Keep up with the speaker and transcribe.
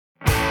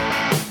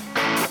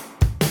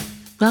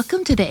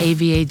Welcome to the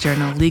ABA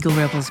Journal Legal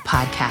Rebels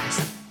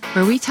podcast,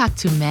 where we talk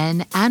to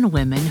men and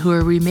women who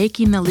are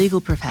remaking the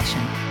legal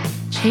profession,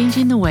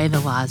 changing the way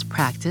the law is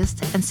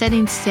practiced, and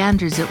setting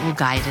standards that will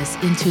guide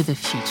us into the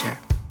future.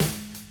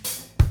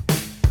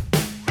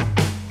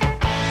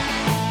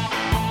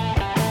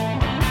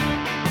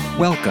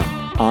 Welcome.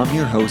 I'm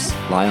your host,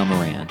 Lyle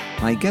Moran.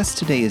 My guest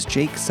today is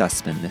Jake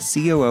Sussman, the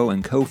COO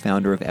and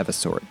co-founder of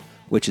Evasort,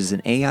 which is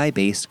an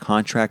AI-based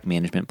contract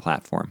management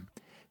platform.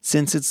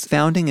 Since its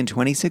founding in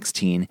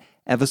 2016,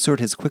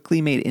 Evasort has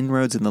quickly made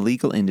inroads in the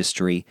legal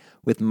industry,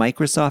 with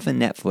Microsoft and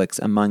Netflix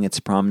among its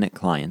prominent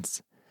clients.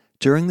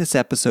 During this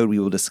episode, we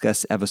will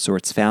discuss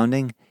Evasort's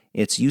founding,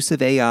 its use of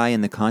AI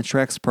in the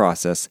contracts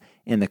process,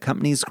 and the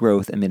company's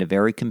growth amid a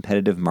very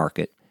competitive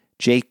market.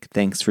 Jake,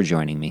 thanks for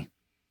joining me.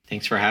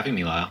 Thanks for having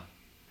me, Lyle.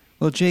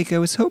 Well, Jake, I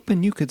was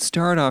hoping you could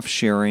start off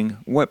sharing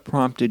what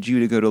prompted you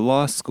to go to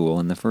law school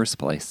in the first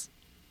place.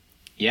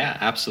 Yeah,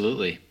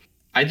 absolutely.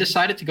 I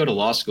decided to go to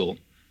law school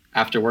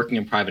after working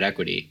in private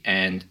equity,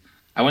 and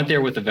I went there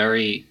with a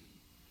very,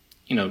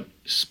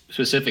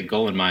 specific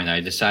goal in mind. I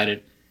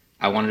decided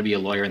I wanted to be a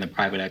lawyer in the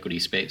private equity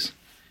space.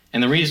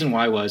 And the reason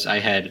why was I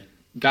had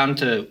gotten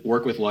to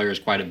work with lawyers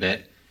quite a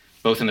bit,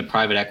 both in the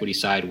private equity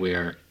side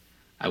where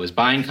I was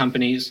buying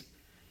companies.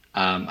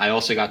 I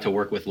also got to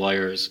work with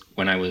lawyers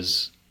when I'd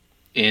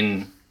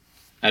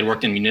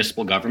worked in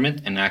municipal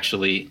government and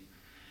actually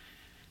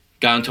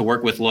gotten to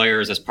work with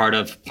lawyers as part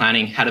of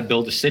planning how to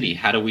build a city.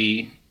 How do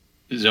we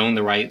zone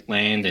the right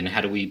land, and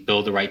how do we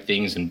build the right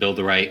things and build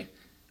the right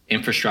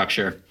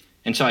infrastructure?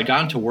 And so I'd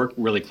gotten to work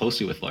really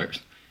closely with lawyers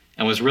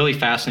and was really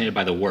fascinated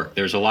by the work.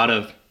 There's a lot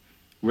of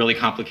really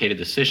complicated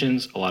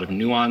decisions, a lot of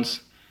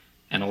nuance,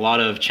 and a lot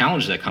of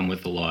challenges that come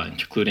with the law,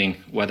 including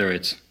whether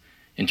it's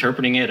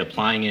interpreting it,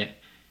 applying it.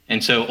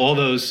 And so all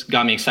those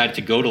got me excited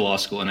to go to law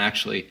school and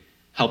actually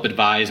help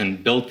advise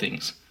and build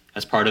things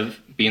as part of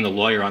being the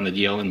lawyer on the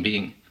deal and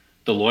being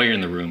the lawyer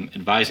in the room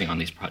advising on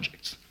these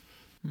projects.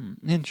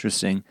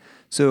 Interesting.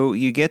 So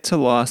you get to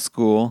law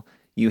school,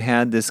 you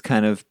had this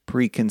kind of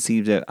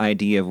preconceived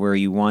idea of where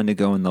you wanted to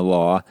go in the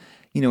law.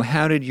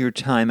 How did your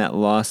time at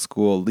law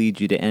school lead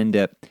you to end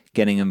up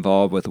getting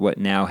involved with what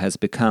now has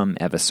become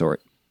Evasort?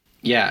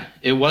 Yeah,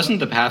 it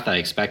wasn't the path I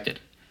expected.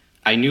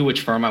 I knew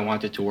which firm I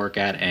wanted to work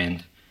at,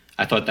 and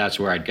I thought that's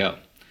where I'd go.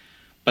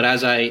 But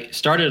as I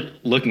started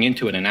looking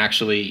into it and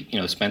actually,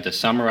 spent a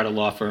summer at a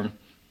law firm,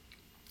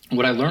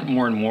 what I learned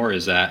more and more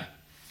is that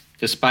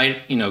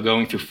despite,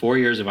 going through 4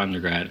 years of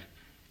undergrad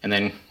and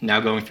then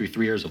now going through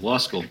 3 years of law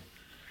school,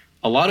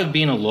 a lot of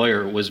being a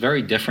lawyer was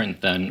very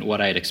different than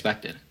what I had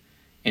expected.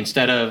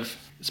 Instead of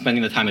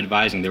spending the time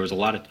advising, there was a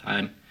lot of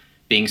time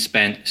being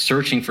spent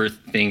searching for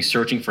things,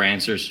 searching for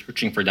answers,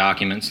 searching for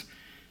documents.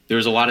 There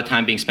was a lot of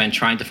time being spent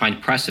trying to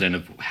find precedent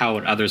of how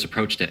others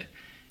approached it.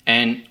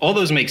 And all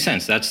those make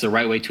sense. That's the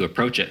right way to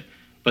approach it.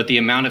 But the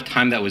amount of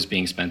time that was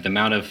being spent, the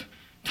amount of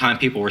time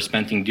people were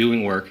spending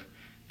doing work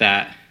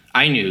that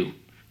I knew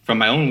from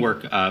my own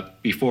work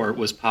before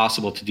was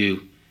possible to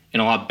do in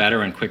a lot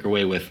better and quicker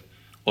way with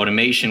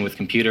automation, with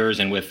computers,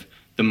 and with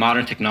the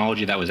modern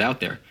technology that was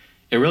out there.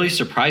 It really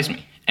surprised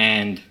me.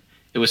 And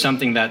it was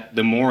something that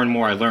the more and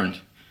more I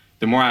learned,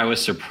 the more I was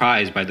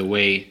surprised by the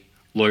way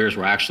lawyers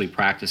were actually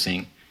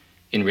practicing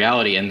in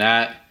reality. And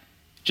that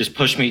just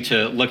pushed me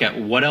to look at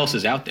what else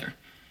is out there.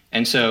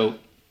 And so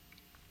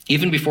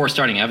even before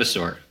starting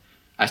Evasort,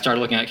 I started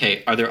looking at,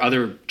 okay, are there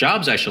other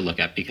jobs I should look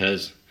at?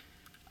 Because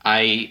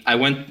I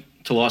went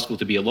to law school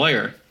to be a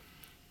lawyer,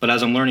 but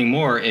as I'm learning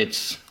more,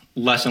 it's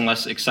less and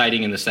less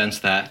exciting in the sense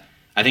that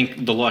I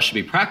think the law should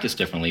be practiced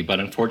differently. But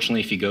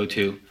unfortunately, if you go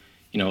to,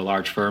 a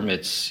large firm,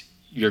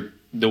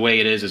 the way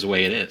it is the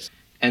way it is.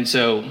 And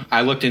so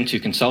I looked into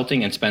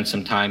consulting and spent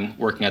some time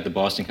working at the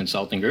Boston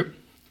Consulting Group,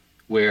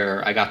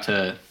 where I got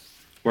to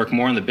work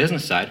more on the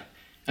business side.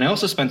 And I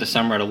also spent the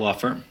summer at a law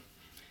firm.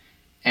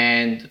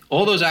 And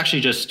all those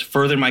actually just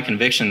furthered my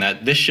conviction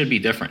that this should be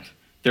different.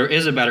 There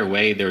is a better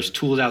way. There's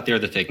tools out there.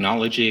 The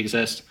technology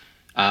exists.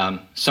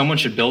 Someone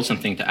should build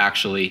something to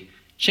actually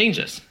change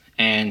this.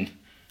 And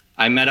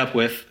I met up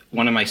with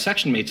one of my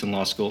section mates in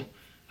law school,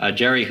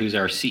 Jerry, who's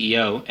our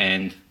CEO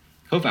and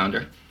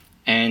co-founder.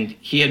 And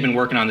he had been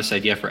working on this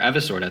idea for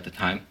Evasort at the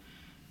time,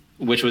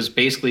 which was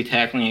basically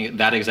tackling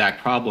that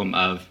exact problem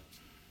of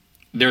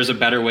there's a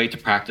better way to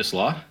practice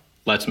law.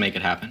 Let's make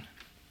it happen.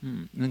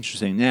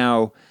 Interesting.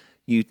 Now,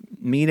 you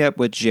meet up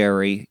with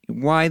Jerry.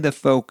 Why the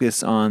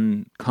focus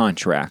on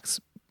contracts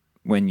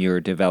when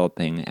you're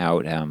developing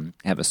out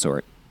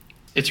Evasort?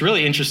 It's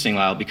really interesting,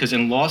 Lyle, because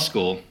in law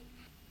school,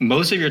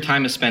 most of your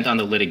time is spent on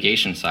the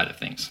litigation side of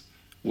things,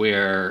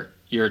 where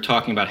you're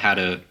talking about how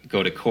to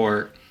go to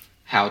court,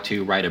 how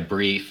to write a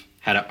brief,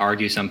 how to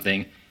argue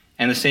something.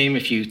 And the same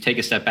if you take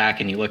a step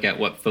back and you look at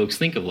what folks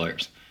think of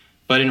lawyers.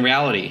 But in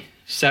reality,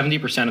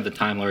 70% of the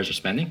time lawyers are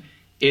spending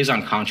is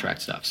on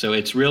contract stuff. So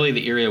it's really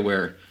the area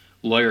where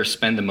lawyers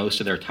spend the most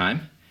of their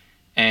time.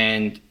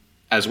 And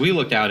as we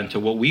looked out into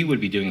what we would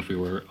be doing if we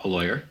were a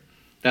lawyer,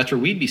 that's where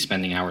we'd be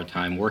spending our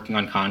time working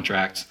on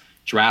contracts,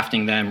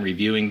 drafting them,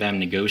 reviewing them,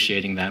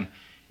 negotiating them.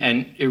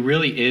 And it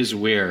really is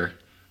where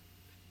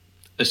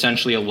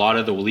essentially a lot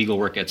of the legal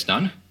work gets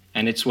done,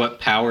 and it's what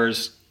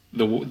powers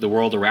the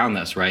world around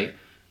us, right?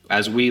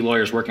 As we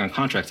lawyers working on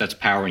contracts, that's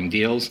powering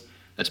deals,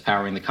 that's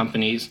powering the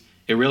companies.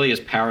 It really is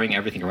powering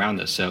everything around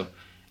us. So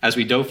as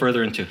we dove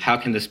further into how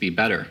can this be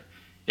better,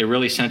 it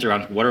really centered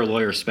around what are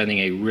lawyers spending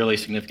a really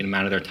significant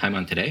amount of their time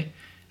on today,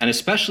 and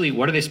especially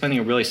what are they spending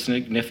a really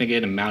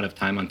significant amount of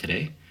time on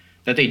today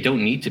that they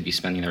don't need to be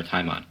spending their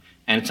time on.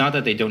 And it's not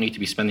that they don't need to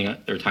be spending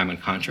their time on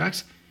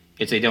contracts,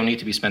 it's they don't need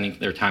to be spending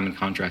their time in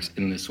contracts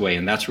in this way.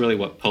 And that's really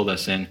what pulled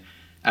us in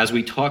as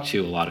we talked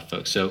to a lot of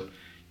folks. So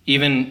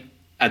even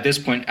at this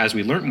point, as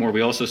we learned more,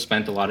 we also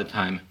spent a lot of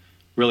time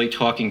really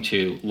talking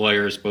to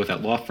lawyers, both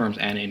at law firms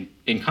and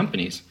in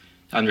companies,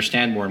 to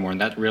understand more and more.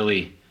 And that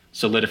really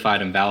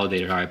solidified and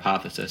validated our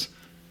hypothesis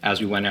as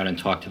we went out and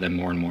talked to them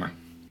more and more.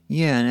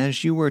 Yeah, and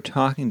as you were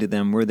talking to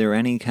them, were there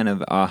any kind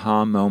of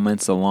aha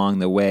moments along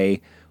the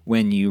way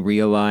when you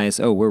realized,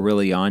 oh, we're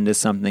really onto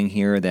something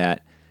here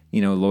that,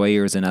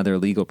 lawyers and other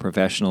legal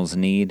professionals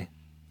need?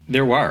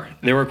 There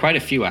were quite a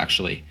few,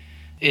 actually.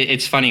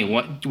 It's funny,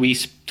 we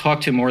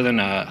talked to more than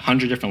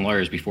 100 different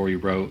lawyers before we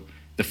wrote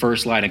the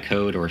first line of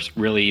code or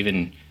really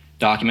even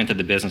documented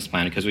the business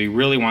plan, because we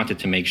really wanted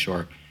to make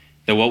sure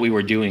that what we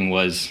were doing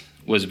was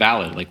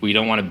valid. Like, we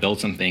don't want to build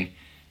something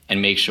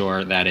and make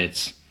sure that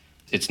it's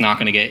not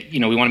going to get,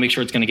 we want to make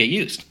sure it's going to get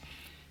used.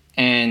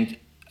 And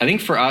I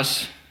think for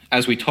us,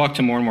 as we talked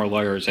to more and more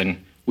lawyers,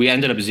 and we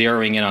ended up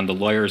zeroing in on the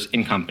lawyers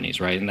in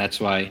companies, right? And that's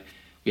why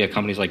we have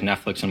companies like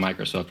Netflix and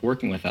Microsoft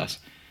working with us.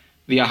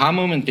 The aha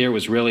moment there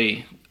was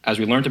really, as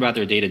we learned about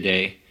their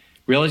day-to-day,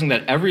 realizing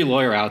that every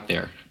lawyer out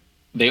there,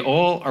 they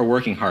all are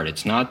working hard.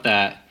 It's not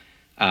that,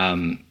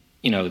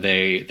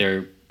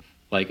 they're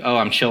like, oh,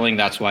 I'm chilling,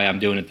 that's why I'm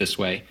doing it this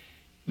way.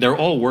 They're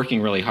all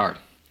working really hard.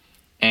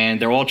 And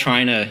they're all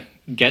trying to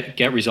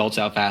get results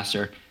out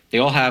faster. They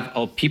all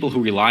have people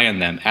who rely on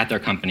them at their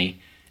company.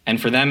 And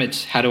for them,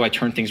 it's how do I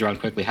turn things around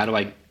quickly? How do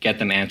I get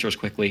them answers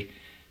quickly?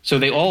 So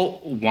they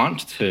all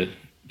want to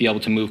be able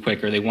to move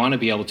quicker. They want to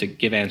be able to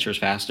give answers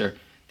faster.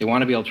 They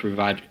want to be able to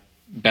provide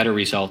better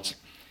results.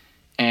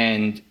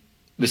 And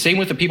the same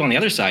with the people on the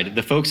other side,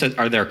 the folks that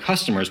are their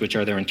customers, which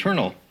are their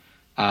internal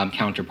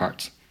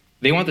counterparts.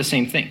 They want the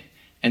same thing.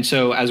 And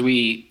so as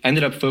we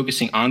ended up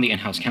focusing on the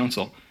in-house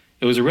counsel,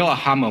 it was a real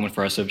aha moment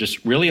for us of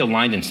just really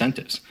aligned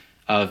incentives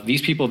of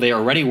these people. They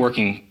are already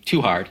working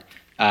too hard.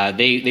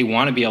 They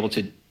want to be able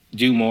to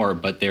do more,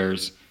 but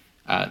there's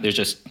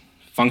just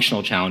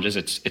functional challenges.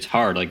 It's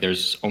hard. Like,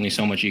 there's only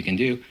so much you can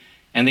do,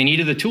 and they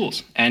needed the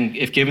tools. And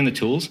if given the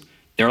tools,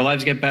 their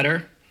lives get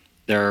better,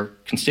 their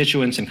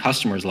constituents and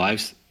customers'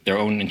 lives, their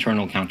own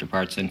internal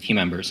counterparts and team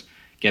members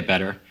get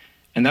better.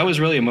 And that was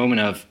really a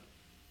moment of,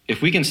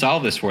 if we can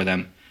solve this for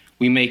them,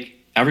 we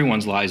make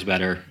everyone's lives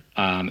better,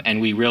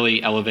 and we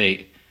really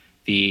elevate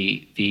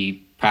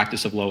the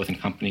practice of law within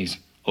companies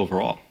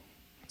overall.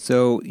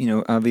 So,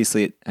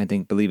 obviously,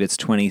 believe it's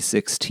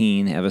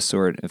 2016,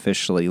 Evasort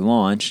officially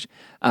launched.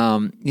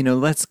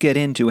 Let's get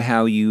into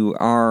how you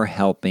are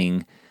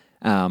helping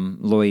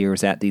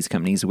lawyers at these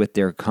companies with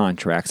their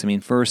contracts.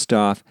 First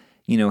off,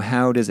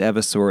 how does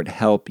Evasort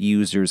help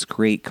users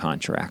create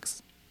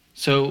contracts?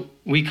 So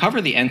we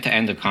cover the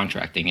end-to-end of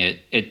contracting.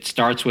 It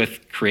starts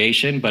with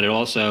creation, but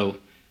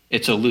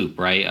it's a loop,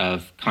 right,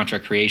 of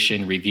contract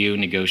creation, review,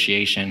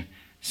 negotiation,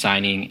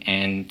 signing,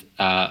 and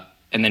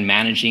then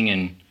managing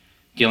and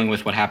dealing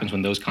with what happens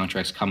when those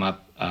contracts come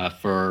up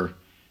for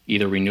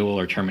either renewal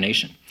or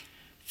termination.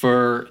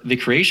 For the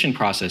creation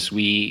process,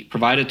 we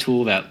provide a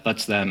tool that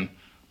lets them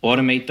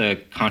automate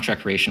the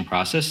contract creation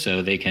process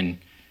so they can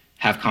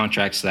have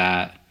contracts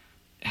that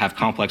have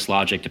complex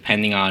logic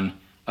depending on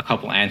a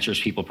couple answers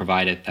people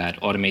provided that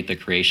automate the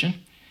creation.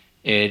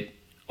 It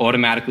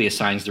automatically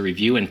assigns the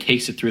review and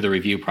takes it through the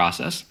review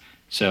process.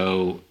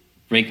 So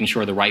making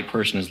sure the right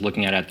person is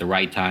looking at it at the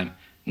right time,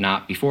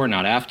 not before,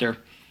 not after.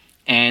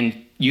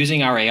 And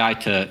using our AI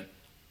to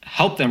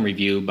help them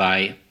review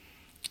by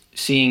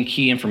seeing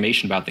key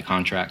information about the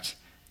contracts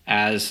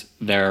as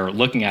they're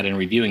looking at it and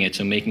reviewing it,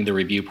 so making the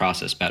review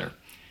process better.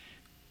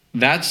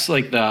 That's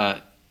like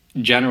the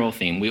general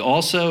theme. We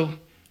also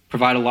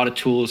provide a lot of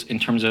tools in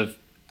terms of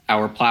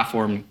our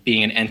platform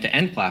being an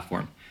end-to-end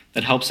platform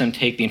that helps them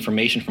take the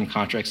information from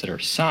contracts that are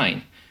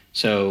signed.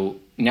 So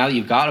now that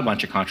you've got a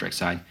bunch of contracts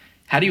signed,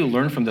 how do you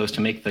learn from those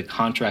to make the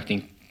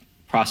contracting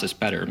process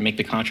better, make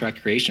the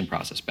contract creation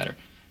process better?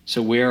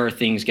 So where are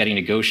things getting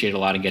negotiated a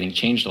lot and getting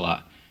changed a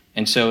lot?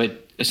 And so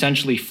it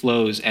essentially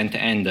flows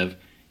end-to-end of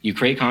you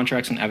create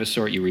contracts in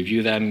Evasort, you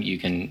review them, you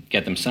can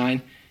get them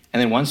signed,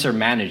 and then once they're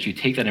managed, you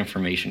take that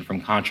information from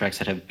contracts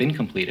that have been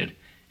completed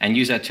and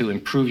use that to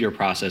improve your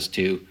process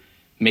to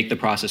make the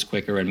process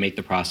quicker and make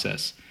the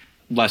process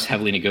less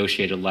heavily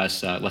negotiated,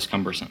 less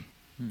cumbersome.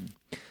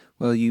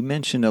 Well, you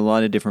mentioned a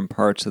lot of different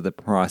parts of the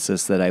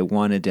process that I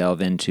want to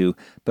delve into,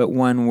 but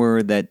one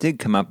word that did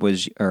come up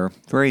was, or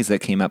phrase that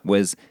came up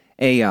was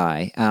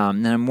AI.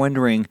 And I'm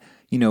wondering,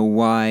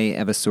 why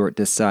Evasort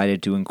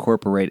decided to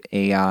incorporate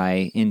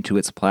AI into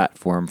its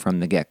platform from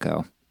the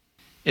get-go.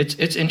 It's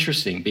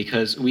interesting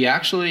because we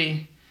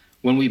actually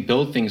when we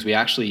build things, we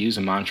actually use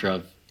a mantra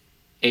of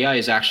AI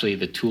is actually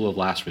the tool of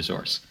last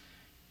resort,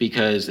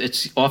 because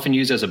it's often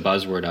used as a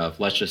buzzword of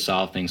let's just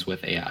solve things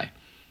with AI.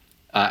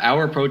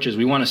 Our approach is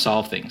we want to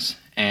solve things,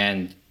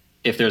 and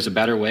if there's a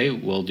better way,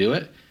 we'll do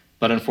it.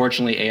 But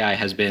unfortunately, AI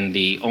has been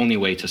the only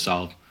way to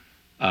solve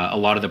a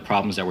lot of the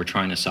problems that we're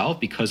trying to solve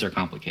because they're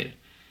complicated.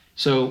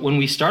 So when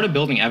we started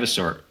building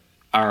Evisort,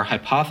 our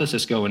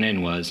hypothesis going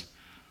in was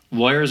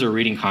lawyers are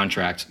reading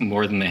contracts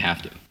more than they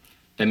have to.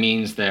 That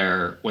means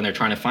when they're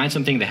trying to find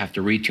something, they have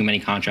to read too many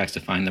contracts to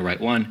find the right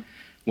one.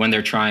 When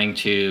they're trying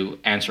to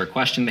answer a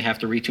question, they have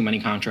to read too many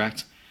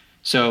contracts.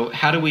 So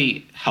how do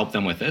we help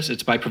them with this?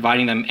 It's by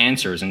providing them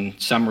answers and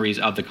summaries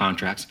of the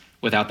contracts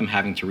without them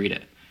having to read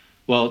it.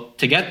 Well,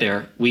 to get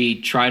there,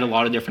 we tried a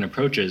lot of different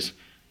approaches,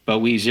 but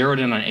we zeroed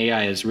in on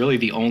AI as really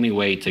the only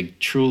way to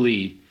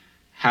truly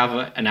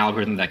have an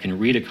algorithm that can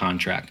read a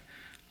contract,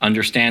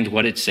 understand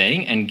what it's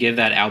saying, and give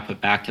that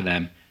output back to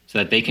them so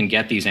that they can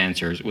get these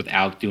answers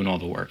without doing all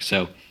the work.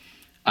 So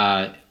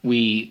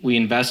we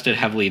invested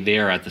heavily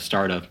there at the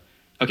start of,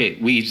 okay,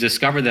 we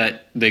discovered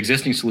that the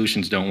existing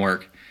solutions don't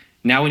work.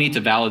 Now we need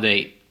to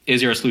validate,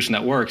 is there a solution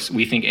that works?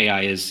 We think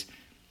AI is,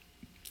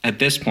 at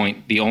this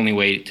point, the only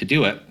way to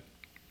do it.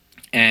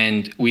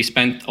 And we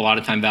spent a lot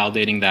of time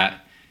validating that.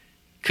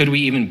 Could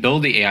we even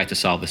build the AI to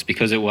solve this?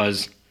 Because it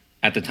was,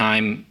 at the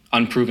time,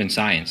 unproven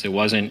science. It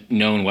wasn't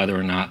known whether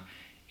or not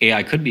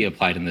AI could be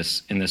applied in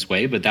this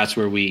way, but that's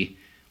where we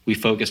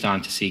focused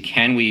on to see,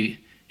 can we,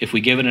 if we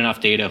give it enough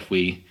data, if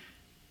we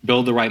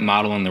build the right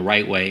model in the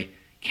right way,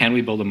 can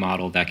we build a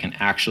model that can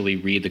actually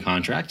read the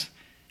contracts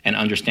and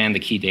understand the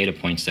key data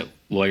points that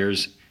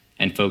lawyers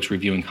and folks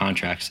reviewing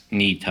contracts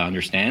need to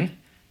understand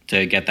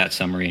to get that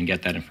summary and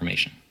get that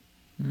information?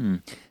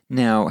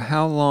 Now,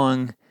 how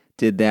long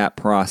did that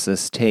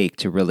process take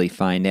to really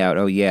find out,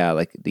 oh yeah,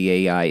 like the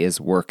AI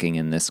is working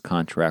in this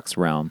contracts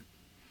realm?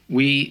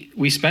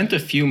 We spent a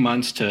few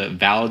months to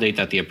validate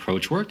that the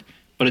approach worked,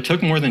 but it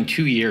took more than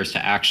 2 years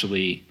to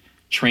actually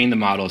train the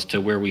models to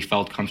where we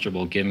felt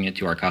comfortable giving it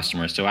to our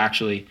customers. So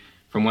actually,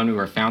 from when we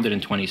were founded in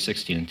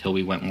 2016 until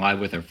we went live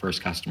with our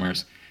first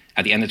customers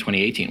at the end of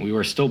 2018, we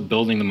were still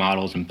building the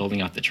models and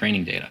building out the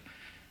training data.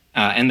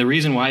 And the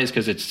reason why is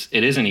because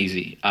it isn't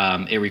easy.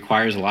 It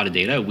requires a lot of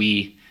data.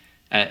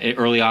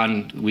 Early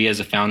on, we as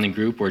a founding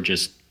group were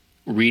just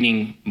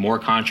reading more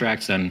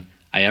contracts than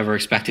I ever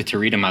expected to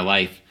read in my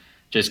life,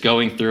 just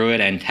going through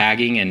it and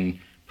tagging and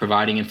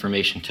providing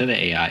information to the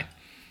AI.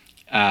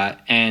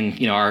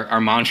 And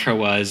our mantra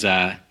was,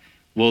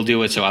 we'll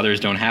do it so others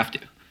don't have to.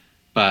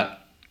 But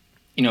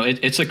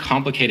it's a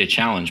complicated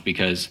challenge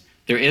because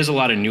there is a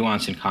lot of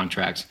nuance in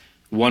contracts.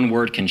 One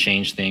word can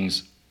change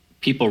things.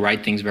 People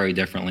write things very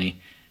differently.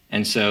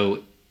 And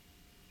so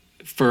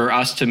for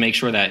us to make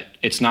sure that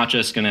it's not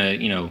just going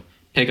to,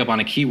 pick up on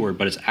a keyword,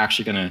 but it's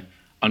actually going to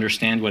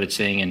understand what it's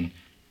saying and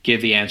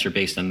give the answer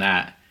based on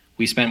that,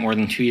 we spent more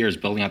than 2 years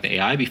building out the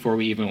AI before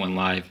we even went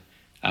live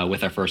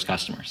with our first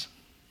customers.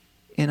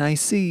 And I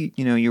see,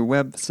 your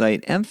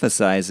website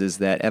emphasizes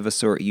that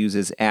Evisort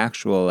uses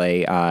actual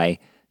AI,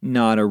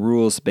 not a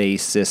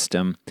rules-based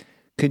system.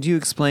 Could you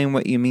explain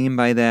what you mean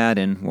by that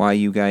and why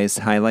you guys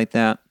highlight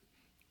that?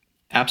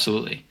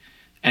 Absolutely.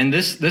 And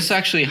this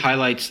actually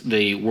highlights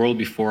the world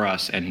before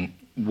us and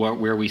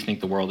where we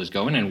think the world is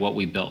going and what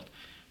we built.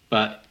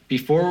 But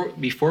before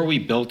we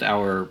built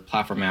our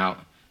platform out,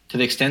 to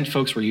the extent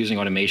folks were using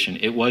automation,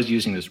 it was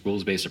using this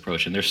rules-based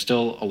approach, and there's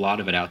still a lot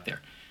of it out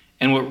there.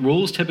 And what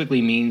rules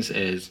typically means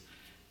is,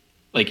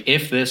 like,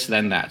 if this,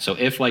 then that. So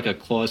if, like, a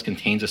clause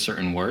contains a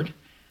certain word,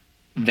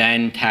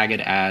 then tag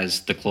it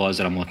as the clause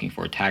that I'm looking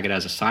for. Tag it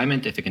as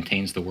assignment if it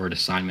contains the word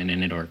assignment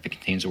in it or if it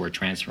contains the word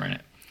transfer in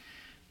it.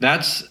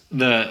 That's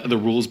the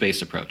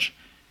rules-based approach.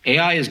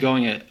 AI is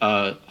going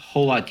a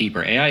whole lot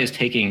deeper. AI is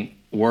taking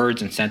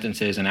words and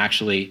sentences and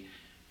actually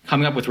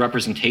coming up with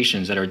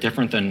representations that are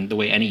different than the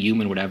way any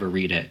human would ever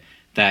read it,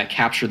 that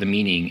capture the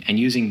meaning, and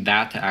using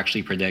that to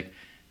actually predict,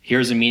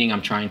 here's the meaning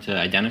I'm trying to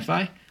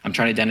identify. I'm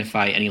trying to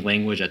identify any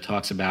language that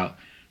talks about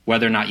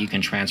whether or not you can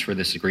transfer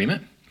this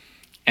agreement.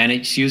 And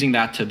it's using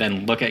that to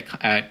then look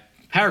at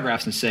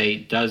paragraphs and say,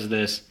 does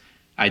this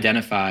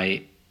identify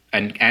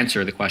and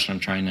answer the question I'm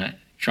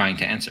trying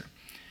to answer?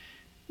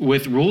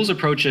 With rules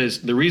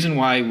approaches, the reason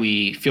why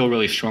we feel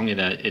really strongly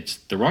that it's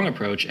the wrong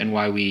approach and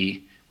why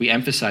we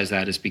emphasize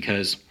that is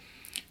because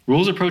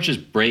rules approaches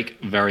break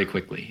very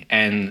quickly.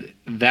 And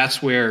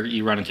that's where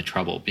you run into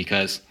trouble,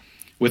 because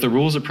with a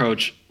rules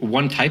approach,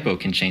 one typo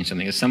can change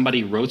something. If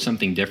somebody wrote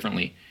something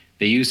differently,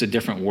 they used a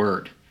different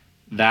word,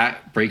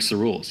 that breaks the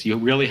rules. You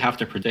really have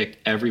to predict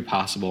every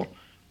possible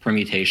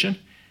permutation,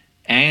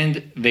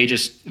 and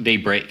they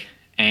break.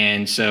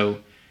 And so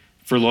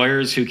for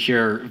lawyers who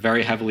care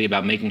very heavily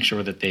about making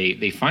sure that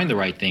they find the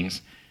right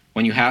things,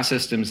 when you have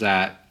systems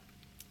that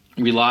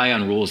rely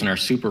on rules and are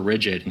super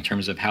rigid in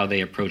terms of how they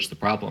approach the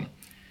problem,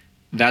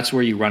 that's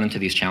where you run into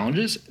these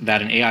challenges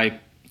that an AI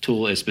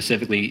tool is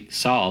specifically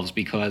solves,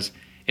 because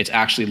it's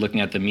actually looking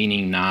at the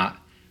meaning, not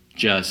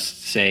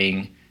just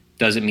saying,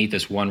 does it meet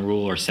this one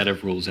rule or set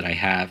of rules that I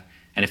have?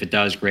 And if it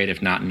does, great.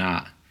 If not,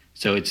 not.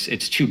 So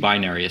it's too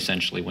binary,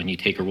 essentially, when you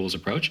take a rules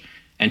approach,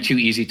 and too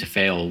easy to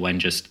fail when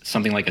just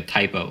something like a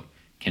typo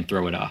can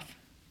throw it off.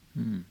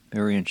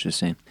 Very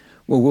interesting.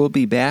 Well, we'll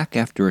be back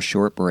after a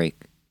short break.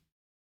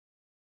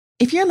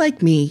 If you're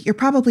like me, you're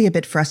probably a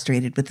bit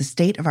frustrated with the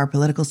state of our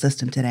political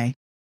system today.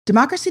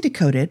 Democracy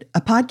Decoded,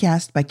 a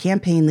podcast by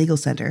Campaign Legal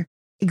Center,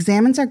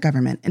 examines our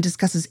government and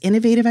discusses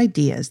innovative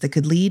ideas that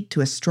could lead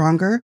to a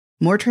stronger,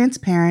 more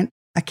transparent,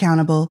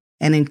 accountable,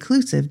 and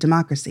inclusive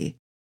democracy.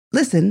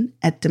 Listen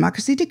at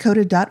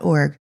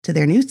democracydecoded.org to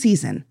their new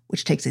season,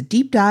 which takes a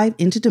deep dive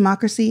into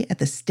democracy at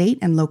the state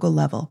and local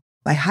level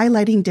by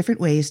highlighting different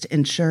ways to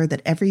ensure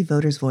that every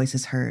voter's voice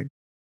is heard.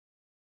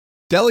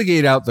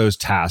 Delegate out those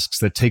tasks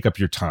that take up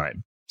your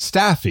time.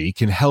 Staffy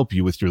can help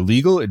you with your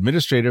legal,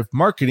 administrative,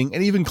 marketing,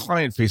 and even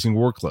client-facing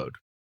workload.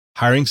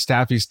 Hiring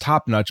Staffy's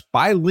top-notch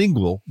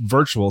bilingual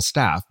virtual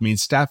staff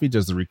means Staffy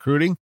does the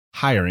recruiting,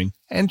 hiring,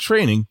 and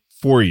training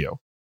for you.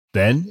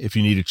 Then, if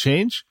you need a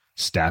change,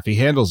 Staffy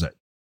handles it.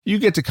 You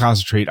get to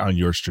concentrate on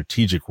your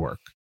strategic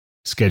work.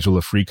 Schedule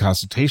a free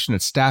consultation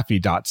at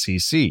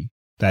staffy.cc.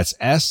 That's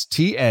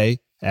staffy.cc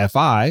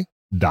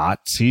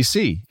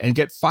and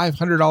get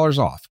 $500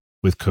 off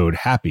with code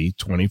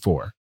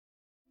HAPPY24.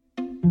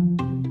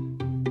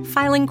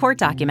 Filing court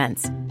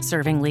documents,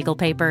 serving legal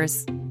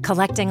papers,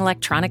 collecting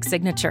electronic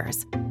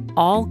signatures,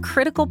 all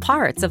critical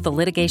parts of the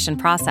litigation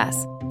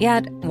process,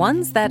 yet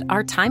ones that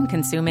are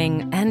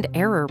time-consuming and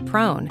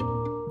error-prone.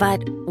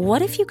 But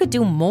what if you could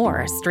do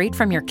more straight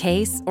from your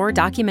case or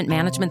document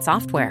management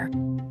software?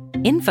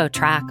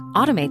 InfoTrack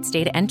automates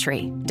data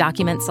entry,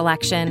 document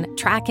selection,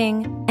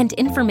 tracking, and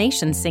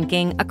information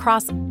syncing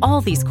across all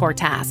these core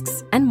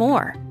tasks and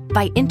more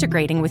by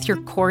integrating with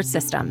your core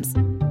systems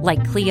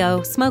like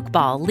Clio,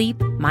 Smokeball, Leap,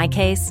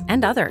 MyCase,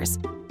 and others.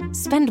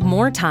 Spend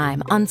more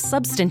time on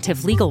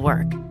substantive legal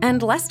work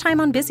and less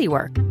time on busy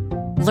work.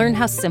 Learn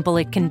how simple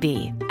it can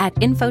be at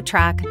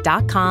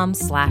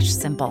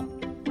infotrack.com/simple.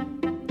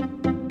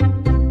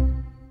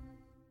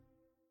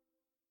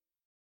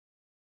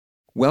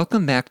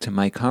 Welcome back to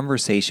my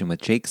conversation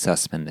with Jake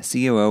Sussman, the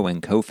COO and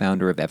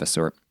co-founder of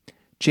Evisort.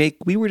 Jake,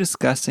 we were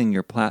discussing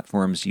your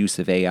platform's use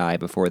of AI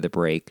before the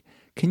break.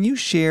 Can you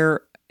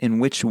share in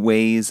which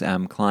ways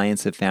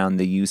clients have found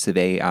the use of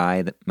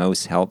AI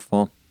most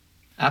helpful?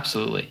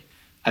 Absolutely.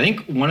 I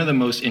think one of the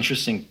most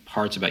interesting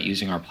parts about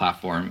using our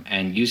platform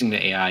and using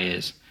the AI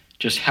is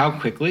just how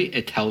quickly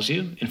it tells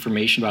you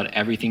information about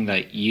everything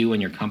that you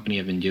and your company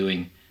have been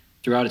doing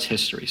throughout its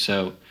history.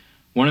 So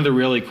one of the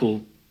really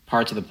cool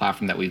parts of the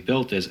platform that we've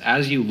built is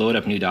as you load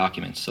up new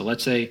documents. So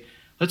let's say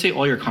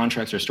all your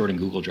contracts are stored in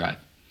Google Drive.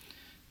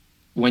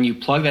 When you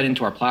plug that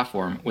into our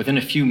platform, within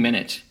a few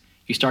minutes,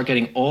 you start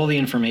getting all the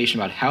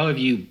information about how have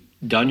you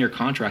done your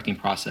contracting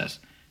process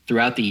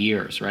throughout the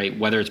years, right?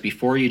 Whether it's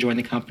before you join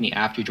the company,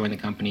 after you join the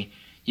company,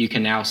 you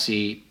can now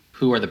see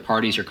who are the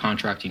parties you're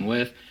contracting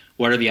with,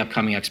 what are the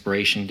upcoming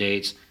expiration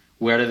dates,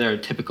 what are their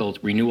typical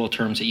renewal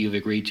terms that you've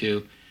agreed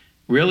to.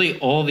 Really,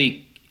 all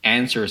the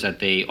answers that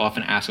they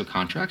often ask of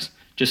contracts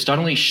just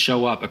suddenly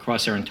show up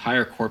across their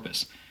entire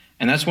corpus.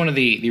 And that's one of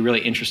the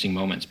really interesting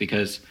moments,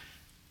 because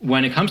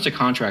when it comes to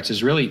contracts,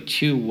 there's really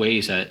two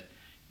ways that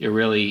you're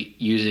really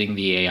using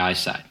the AI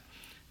side.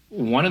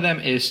 One of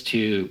them is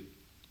to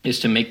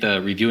make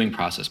the reviewing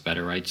process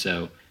better, right?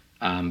 So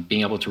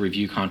being able to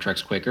review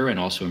contracts quicker and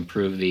also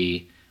improve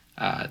the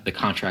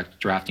contract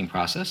drafting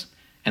process.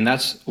 And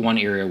that's one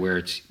area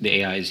where the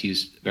AI is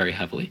used very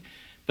heavily.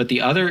 But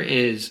the other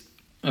is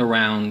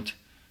around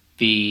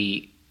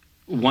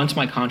once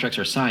my contracts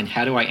are signed,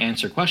 how do I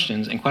answer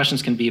questions? And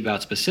questions can be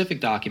about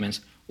specific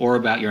documents or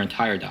about your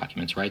entire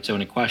documents, right? So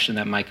in a question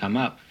that might come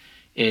up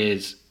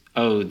is,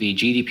 oh, the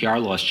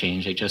GDPR laws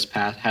changed. They just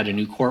had a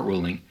new court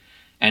ruling.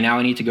 And now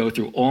I need to go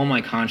through all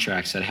my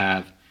contracts that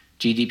have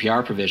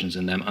GDPR provisions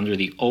in them under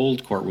the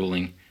old court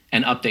ruling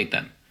and update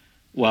them.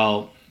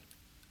 Well,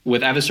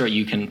 with Evisort,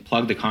 you can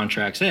plug the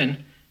contracts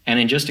in, and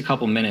in just a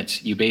couple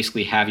minutes, you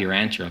basically have your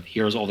answer of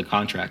here's all the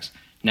contracts.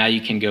 Now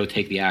you can go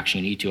take the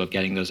action you need to of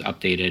getting those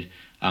updated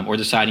or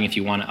deciding if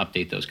you want to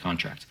update those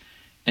contracts.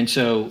 And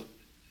so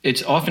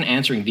it's often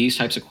answering these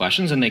types of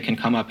questions, and they can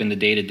come up in the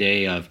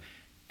day-to-day of,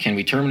 can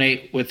we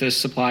terminate with this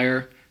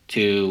supplier,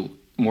 to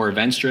more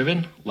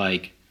events-driven,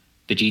 like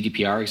the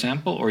GDPR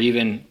example, or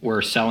even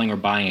we're selling or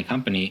buying a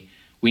company,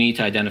 we need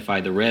to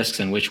identify the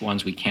risks and which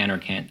ones we can or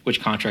can't, which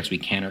contracts we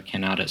can or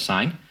cannot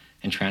assign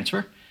and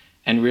transfer.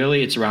 And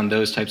really, it's around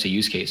those types of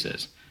use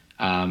cases.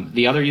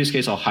 The other use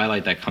case I'll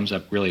highlight that comes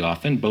up really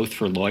often, both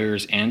for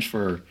lawyers and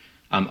for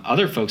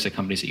other folks at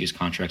companies that use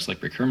contracts like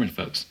procurement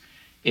folks,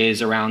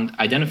 is around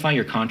identifying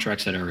your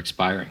contracts that are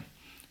expiring.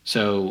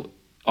 So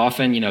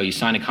often, you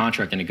sign a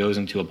contract and it goes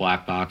into a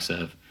black box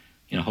of,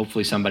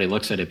 hopefully somebody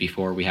looks at it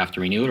before we have to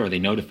renew it or they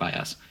notify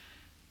us.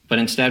 But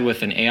instead,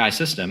 with an AI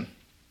system,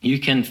 you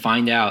can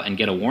find out and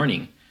get a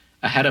warning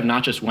ahead of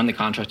not just when the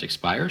contract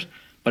expires,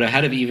 but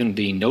ahead of even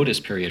the notice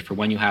period for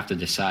when you have to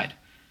decide,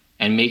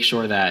 and make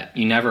sure that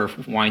you never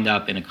wind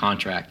up in a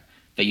contract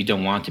that you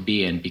don't want to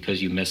be in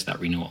because you missed that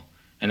renewal.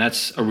 And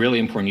that's a really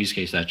important use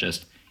case that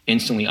just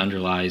instantly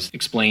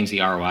explains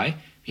the ROI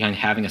behind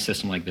having a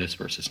system like this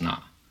versus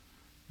not.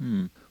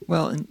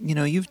 Well,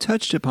 you've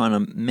touched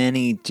upon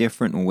many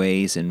different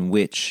ways in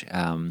which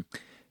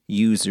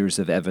users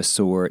of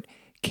Evisort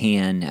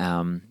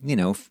can,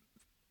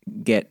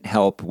 get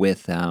help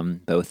with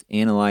both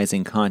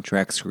analyzing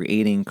contracts,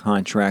 creating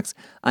contracts.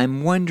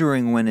 I'm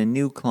wondering, when a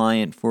new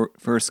client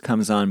first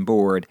comes on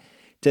board,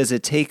 does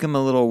it take them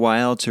a little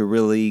while to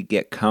really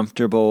get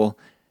comfortable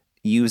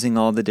using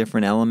all the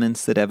different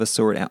elements that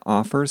Evisort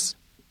offers?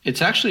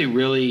 It's actually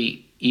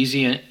really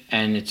easy,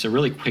 and it's a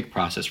really quick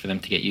process for them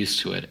to get used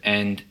to it.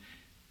 And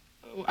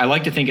I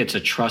like to think it's a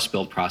trust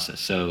build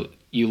process. So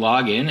you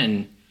log in,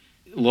 and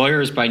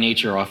lawyers by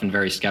nature are often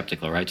very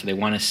skeptical, right? So they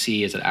want to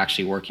see, is it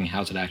actually working?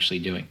 How's it actually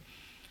doing?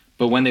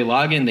 But when they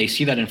log in, they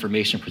see that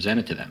information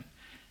presented to them.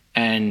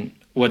 And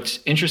what's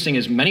interesting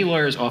is many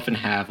lawyers often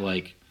have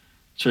like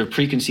sort of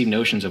preconceived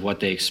notions of what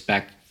they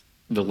expect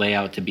the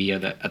layout to be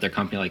at their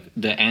company, like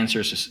the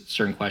answers to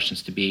certain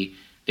questions to be.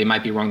 They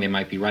might be wrong, they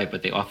might be right,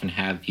 but they often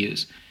have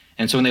views.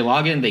 And so when they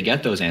log in, they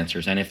get those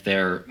answers. And if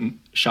they're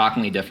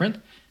shockingly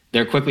different,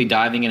 they're quickly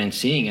diving in and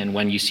seeing. And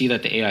when you see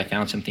that the AI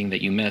found something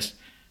that you missed,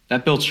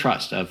 that builds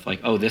trust of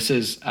like, oh, this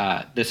is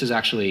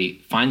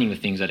actually finding the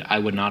things that I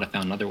would not have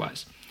found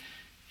otherwise.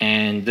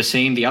 And the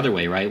same the other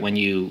way, right?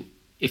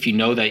 If you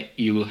know that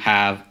you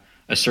have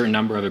a certain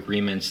number of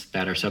agreements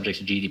that are subject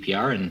to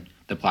GDPR and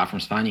the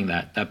platform's finding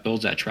that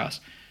builds that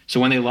trust. So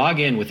when they log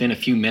in, within a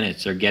few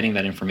minutes, they're getting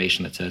that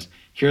information that says,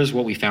 here's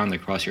what we found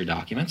across your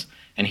documents,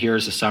 and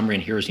here's the summary,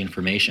 and here's the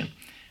information.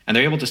 And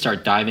they're able to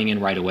start diving in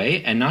right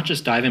away, and not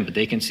just dive in, but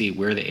they can see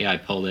where the AI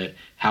pulled it,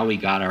 how we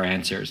got our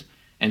answers.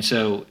 And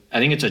so I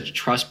think it's a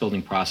trust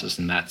building process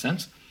in that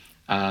sense.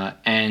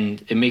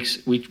 And it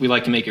makes, we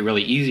like to make it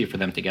really easy for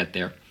them to get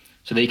there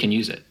so they can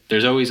use it.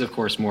 There's always, of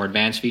course, more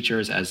advanced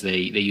features as they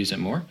use it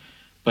more,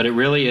 but it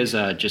really is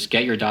just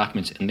get your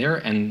documents in there,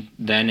 and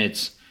then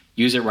it's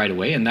use it right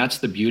away. And that's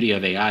the beauty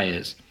of AI,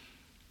 is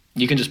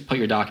you can just put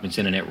your documents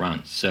in and it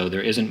runs. So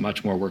there isn't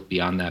much more work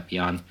beyond that,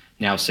 beyond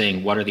now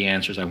saying, what are the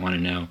answers I want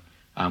to know?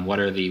 What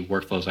are the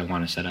workflows I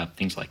want to set up?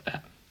 Things like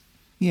that.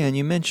 Yeah, and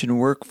you mentioned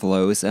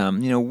workflows.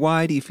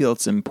 Why do you feel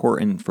it's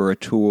important for a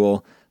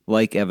tool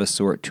like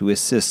Evisort to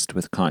assist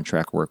with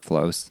contract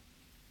workflows?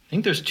 I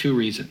think there's two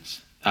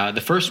reasons.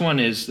 The first one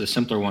is the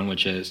simpler one,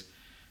 which is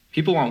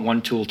people want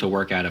one tool to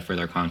work at it for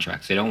their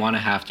contracts. They don't want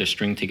to have to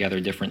string together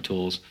different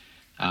tools.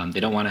 They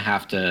don't want to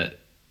have to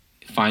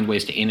find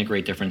ways to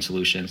integrate different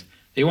solutions.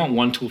 They want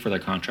one tool for their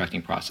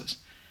contracting process.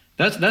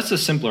 That's the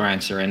simpler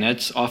answer, and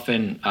that's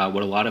often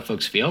what a lot of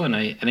folks feel, and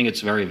I think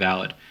it's very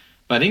valid.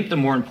 But I think the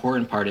more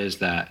important part is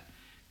that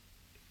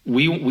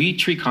we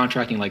treat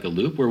contracting like a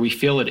loop, where we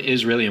feel it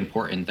is really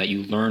important that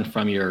you learn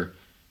from your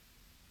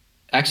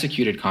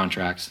executed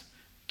contracts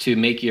to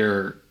make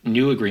your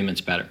new agreements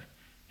better.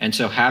 And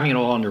so having it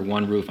all under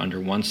one roof, under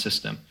one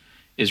system,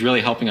 is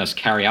really helping us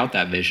carry out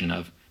that vision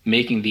of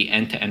making the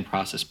end-to-end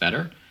process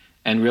better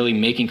and really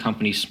making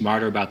companies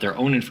smarter about their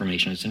own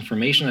information. It's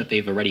information that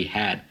they've already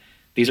had.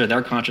 These are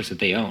their contracts that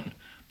they own,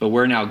 but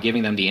we're now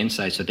giving them the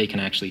insights so they can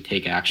actually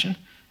take action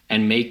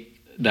and make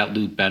that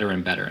loop better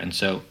and better. And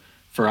so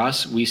for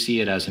us, we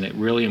see it as a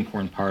really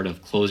important part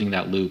of closing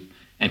that loop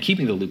and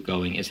keeping the loop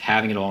going, is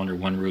having it all under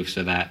one roof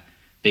so that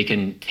they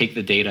can take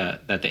the data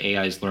that the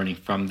AI is learning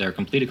from their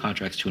completed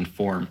contracts to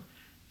inform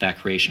that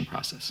creation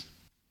process.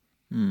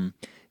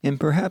 And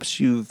perhaps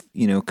you've,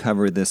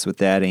 covered this with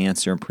that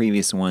answer in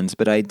previous ones,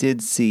 but I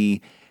did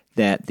see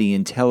that the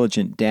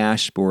intelligent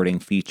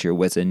dashboarding feature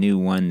was a new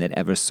one that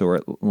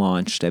Evisort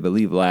launched, I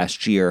believe,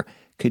 last year.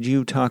 Could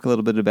you talk a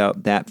little bit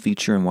about that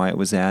feature and why it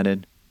was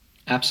added?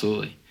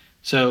 Absolutely.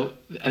 So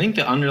I think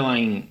the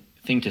underlying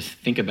thing to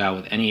think about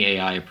with any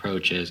AI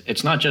approach is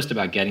it's not just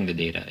about getting the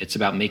data, it's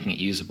about making it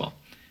usable.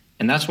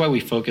 And that's why we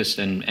focused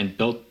and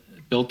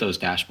built those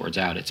dashboards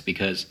out. It's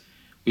because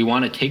we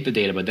want to take the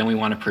data, but then we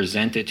want to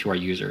present it to our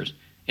users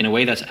in a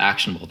way that's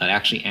actionable, that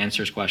actually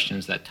answers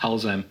questions, that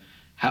tells them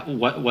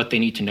what they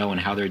need to know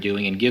and how they're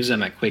doing, and gives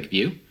them a quick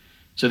view.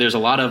 So there's a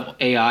lot of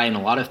AI and a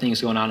lot of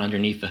things going on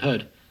underneath the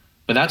hood,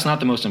 but that's not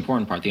the most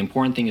important part. The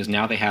important thing is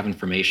now they have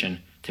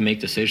information to make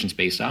decisions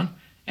based on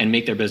and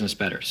make their business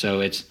better.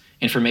 So it's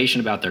information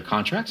about their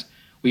contracts.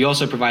 We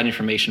also provide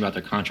information about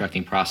their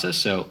contracting process.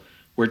 So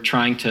we're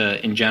trying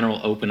to, in general,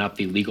 open up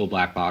the legal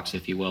black box,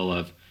 if you will,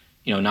 of,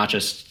 not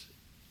just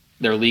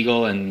they're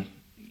legal and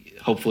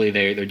hopefully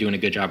they're doing a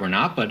good job or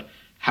not, but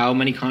how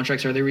many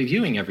contracts are they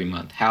reviewing every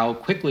month? How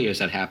quickly is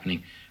that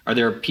happening? Are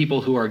there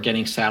people who are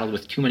getting saddled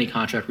with too many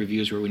contract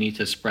reviews where we need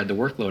to spread the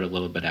workload a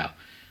little bit out?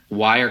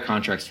 Why are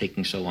contracts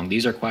taking so long?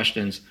 These are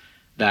questions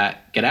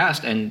that get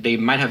asked, and they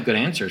might have good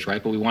answers,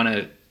 right? But we want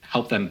to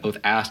help them both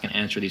ask and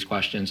answer these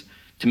questions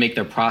to make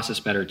their process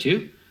better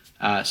too,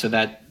 so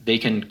that they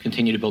can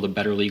continue to build a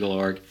better legal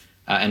org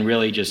and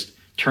really just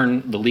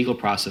turn the legal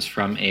process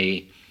from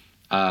a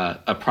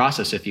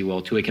process, if you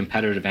will, to a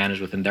competitive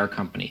advantage within their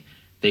company.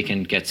 They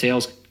can get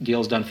sales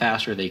deals done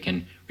faster. They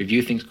can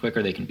review things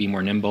quicker. They can be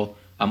more nimble.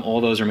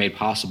 All those are made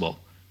possible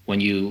when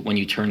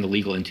you turn the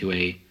legal into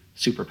a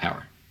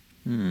superpower.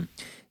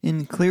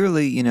 And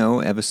clearly,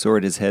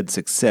 Evisort has had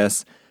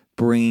success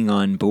bringing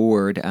on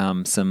board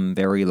some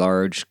very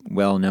large,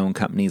 well-known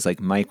companies like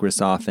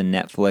Microsoft and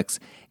Netflix.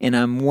 And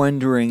I'm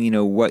wondering,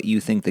 what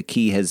you think the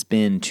key has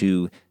been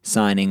to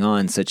signing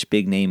on such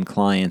big-name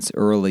clients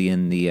early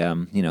in the,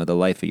 the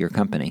life of your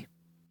company.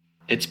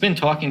 It's been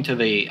talking to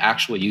the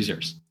actual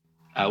users.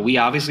 We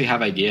obviously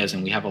have ideas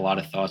and we have a lot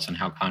of thoughts on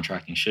how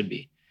contracting should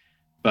be.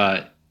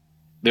 But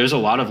there's a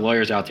lot of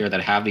lawyers out there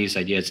that have these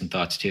ideas and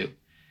thoughts too.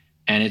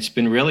 And it's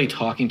been really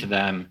talking to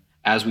them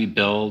as we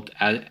build,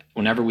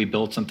 whenever we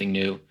build something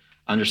new,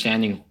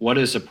 understanding what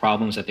is the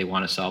problems that they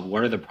want to solve,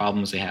 what are the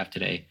problems they have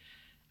today,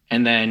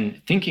 and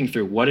then thinking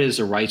through what is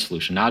the right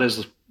solution,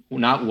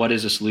 not what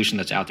is a solution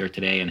that's out there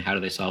today and how do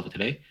they solve it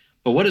today,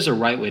 but what is the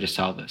right way to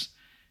solve this.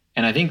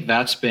 And I think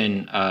that's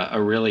been a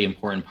really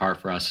important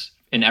part for us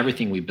in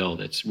everything we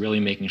build. It's really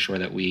making sure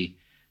that we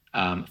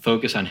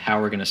focus on how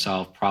we're going to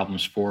solve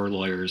problems for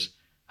lawyers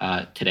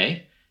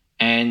today.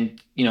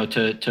 And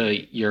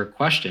to your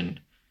question,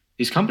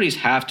 these companies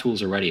have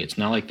tools already. It's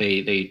not like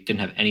they didn't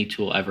have any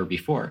tool ever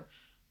before,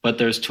 but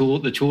the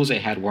tools they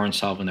had weren't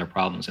solving their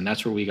problems. And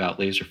that's where we got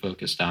laser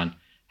focused on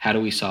how do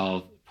we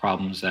solve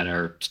problems that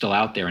are still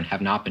out there and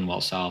have not been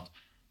well solved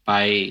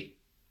by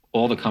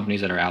all the companies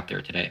that are out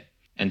there today.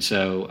 And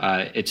so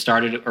it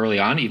started early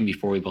on, even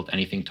before we built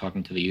anything,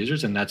 talking to the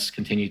users. And that's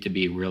continued to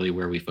be really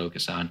where we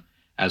focus on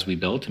as we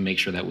build to make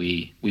sure that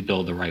we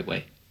build the right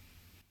way.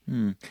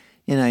 And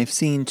I've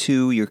seen,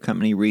 too, your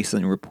company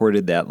recently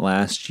reported that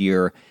last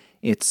year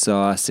it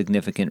saw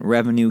significant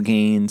revenue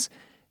gains,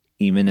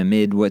 even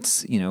amid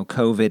what's,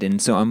 COVID. And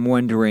so I'm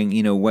wondering,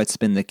 what's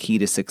been the key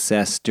to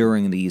success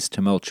during these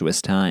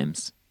tumultuous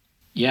times?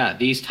 Yeah,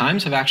 these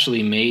times have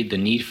actually made the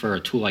need for a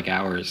tool like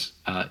ours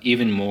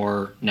even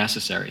more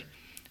necessary.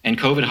 And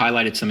COVID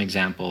highlighted some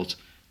examples.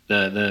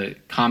 The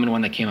common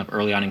one that came up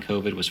early on in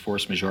COVID was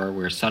force majeure,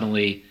 where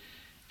suddenly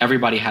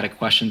everybody had a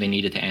question they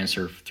needed to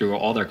answer through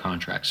all their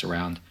contracts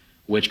around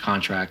which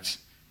contracts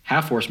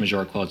have force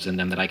majeure clauses in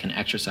them that I can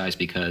exercise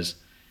because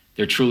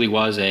there truly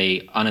was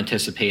a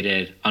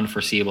unanticipated,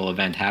 unforeseeable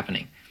event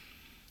happening.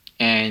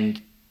 And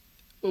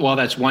while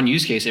that's one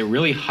use case, it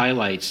really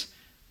highlights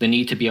the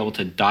need to be able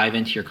to dive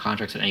into your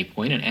contracts at any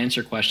point and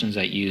answer questions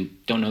that you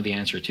don't know the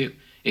answer to.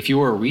 If you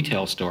were a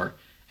retail store,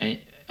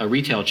 a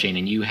retail chain,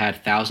 and you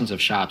had thousands of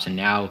shops and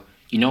now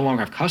you no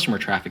longer have customer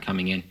traffic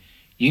coming in,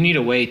 you need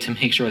a way to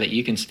make sure that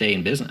you can stay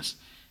in business.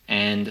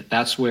 And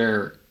that's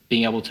where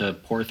being able to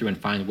pour through and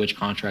find which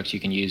contracts you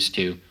can use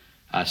to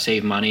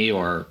save money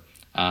or,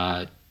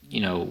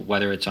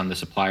 whether it's on the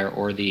supplier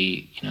or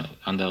the,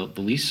 on the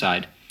lease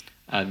side,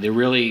 it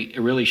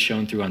really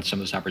shown through on some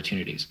of those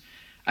opportunities.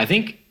 I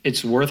think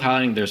it's worth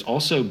highlighting there's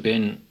also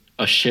been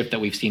a shift that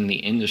we've seen in the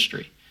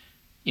industry.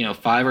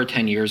 5 or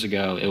 10 years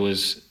ago, it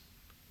was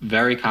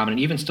very common,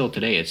 and even still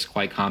today, it's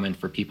quite common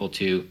for people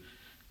to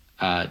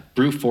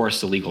brute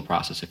force the legal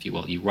process, if you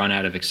will. You run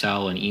out of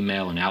Excel and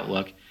email and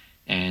Outlook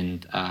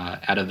and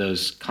out of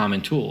those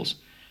common tools.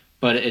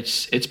 But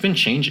it's been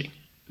changing.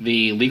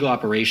 The legal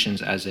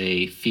operations as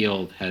a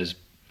field has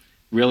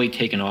really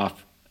taken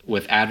off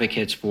with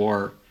advocates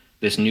for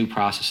this new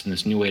process and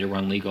this new way to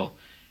run legal.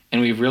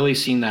 And we've really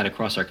seen that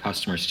across our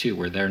customers too,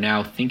 where they're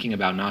now thinking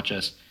about not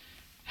just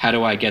how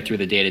do I get through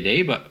the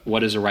day-to-day, but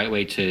what is the right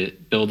way to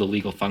build a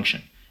legal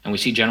function. And we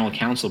see general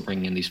counsel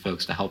bringing in these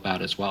folks to help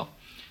out as well.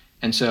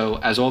 And so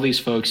as all these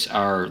folks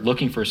are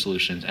looking for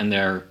solutions and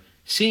they're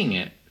seeing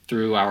it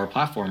through our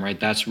platform, right,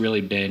 that's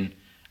really been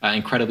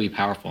incredibly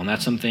powerful. And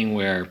that's something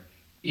where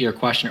your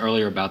question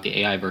earlier about the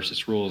AI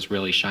versus rules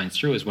really shines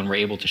through, is when we're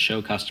able to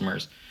show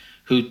customers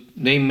who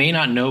they may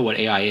not know what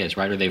AI is,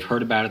 right, or they've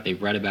heard about it,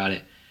 they've read about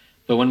it,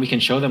 but when we can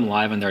show them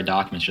live on their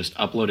documents, just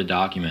upload a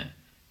document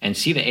and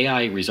see the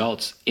AI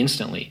results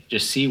instantly,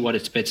 just see what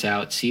it spits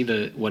out, see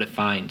what it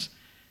finds,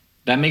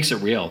 that makes it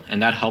real.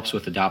 And that helps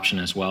with adoption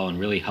as well, and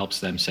really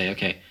helps them say,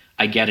 okay,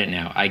 I get it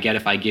now. I get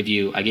if I gave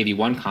you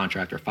one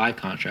contract or 5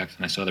 contracts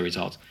and I saw the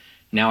results.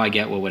 Now I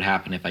get what would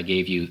happen if I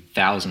gave you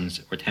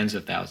thousands or tens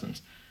of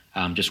thousands,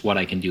 just what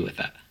I can do with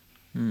that.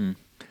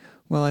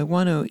 Well, I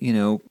want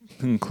to,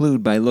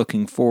 conclude by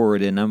looking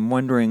forward, and I'm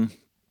wondering,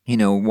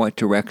 what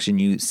direction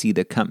you see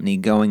the company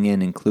going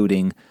in,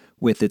 including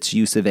with its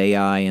use of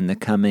AI in the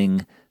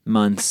coming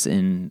months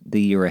and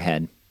the year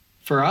ahead.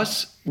 For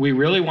us, we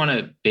really want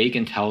to bake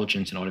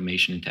intelligence and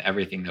automation into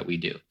everything that we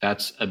do.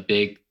 That's a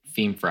big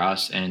theme for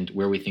us and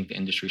where we think the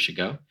industry should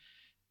go.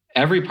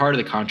 Every part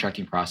of the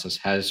contracting process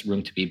has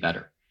room to be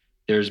better.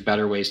 There's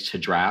better ways to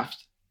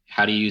draft,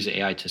 how to use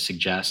AI to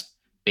suggest,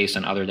 based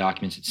on other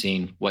documents it's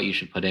seen, what you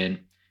should put in.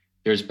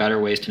 There's better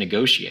ways to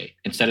negotiate.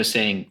 Instead of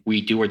saying,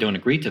 we do or don't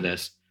agree to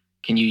this,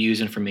 can you use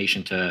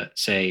information to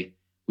say,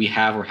 we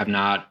have or have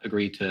not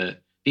agreed to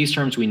these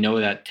terms? We know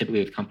that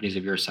typically with companies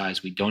of your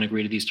size, we don't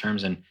agree to these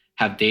terms, and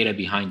have data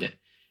behind it.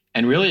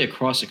 And really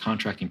across the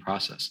contracting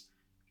process,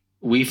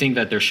 we think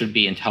that there should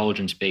be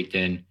intelligence baked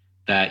in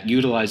that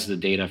utilizes the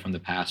data from the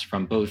past,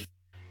 from both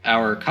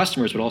our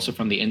customers, but also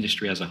from the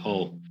industry as a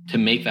whole, to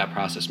make that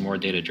process more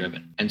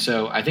data-driven. And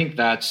so I think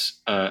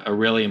that's a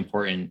really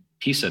important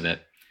piece of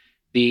it.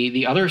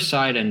 The other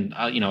side, and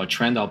a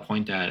trend I'll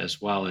point at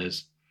as well,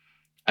 is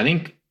I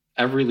think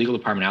every legal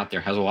department out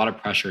there has a lot of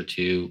pressure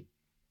to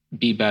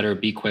be better,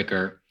 be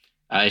quicker.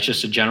 It's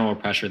just a general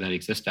pressure that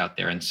exists out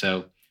there. And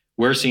so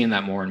we're seeing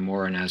that more and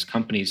more. And as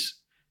companies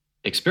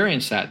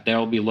experience that,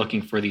 they'll be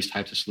looking for these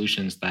types of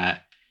solutions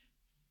that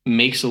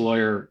makes a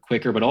lawyer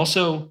quicker, but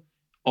also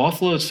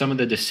offloads some of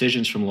the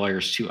decisions from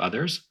lawyers to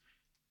others.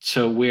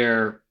 So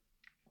where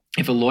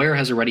if a lawyer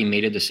has already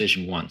made a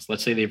decision once,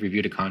 let's say they've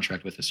reviewed a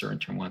contract with a certain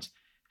term once,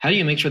 how do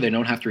you make sure they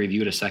don't have to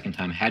review it a second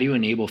time? How do you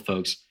enable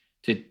folks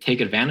to take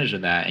advantage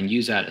of that and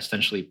use that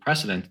essentially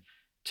precedent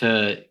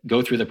to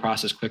go through the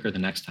process quicker the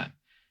next time?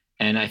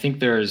 And I think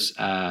there's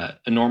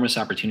enormous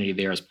opportunity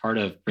there as part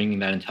of bringing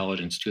that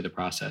intelligence to the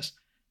process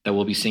that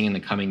we'll be seeing in the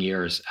coming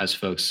years as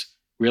folks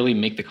really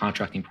make the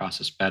contracting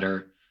process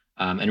better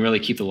and really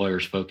keep the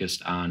lawyers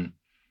focused on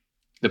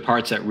the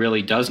parts that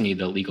really does need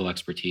the legal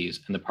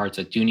expertise and the parts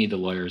that do need the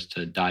lawyers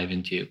to dive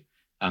into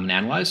and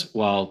analyze,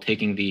 while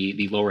taking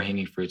the lower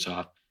hanging fruits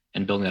off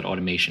and building that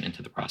automation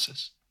into the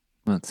process.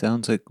 Well, it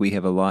sounds like we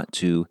have a lot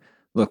to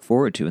look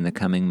forward to in the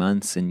coming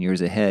months and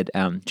years ahead.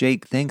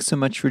 Jake, thanks so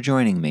much for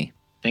joining me.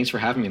 Thanks for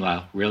having me,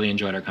 Lyle. Really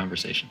enjoyed our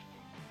conversation.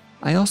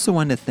 I also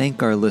want to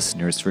thank our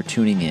listeners for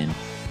tuning in.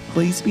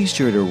 Please be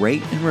sure to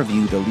rate and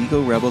review the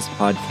Legal Rebels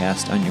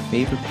podcast on your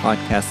favorite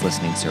podcast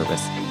listening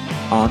service.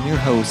 I'm your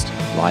host,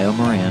 Lyle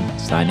Moran,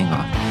 signing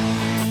off.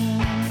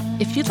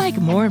 If you'd like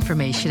more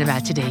information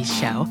about today's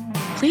show,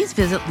 please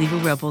visit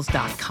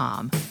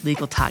LegalRebels.com,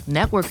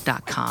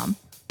 LegalTalkNetwork.com,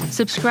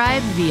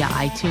 subscribe via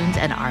iTunes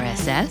and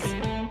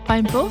RSS,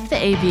 find both the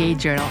ABA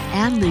Journal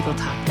and Legal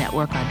Talk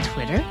Network on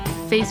Twitter,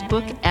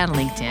 Facebook, and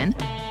LinkedIn,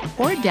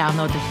 or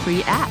download the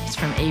free apps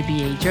from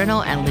ABA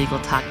Journal and Legal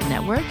Talk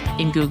Network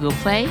in Google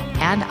Play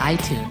and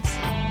iTunes.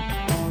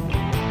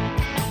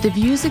 The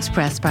views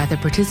expressed by the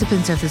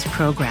participants of this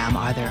program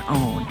are their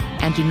own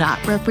and do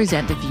not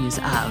represent the views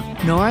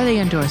of, nor are they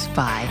endorsed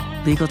by,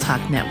 Legal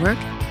Talk Network,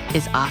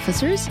 its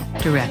officers,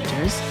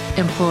 directors,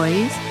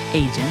 employees,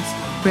 agents,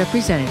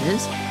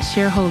 representatives,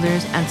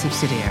 shareholders, and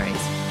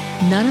subsidiaries.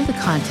 None of the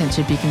content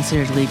should be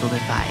considered legal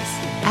advice.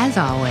 As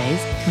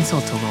always,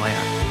 consult a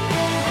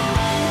lawyer.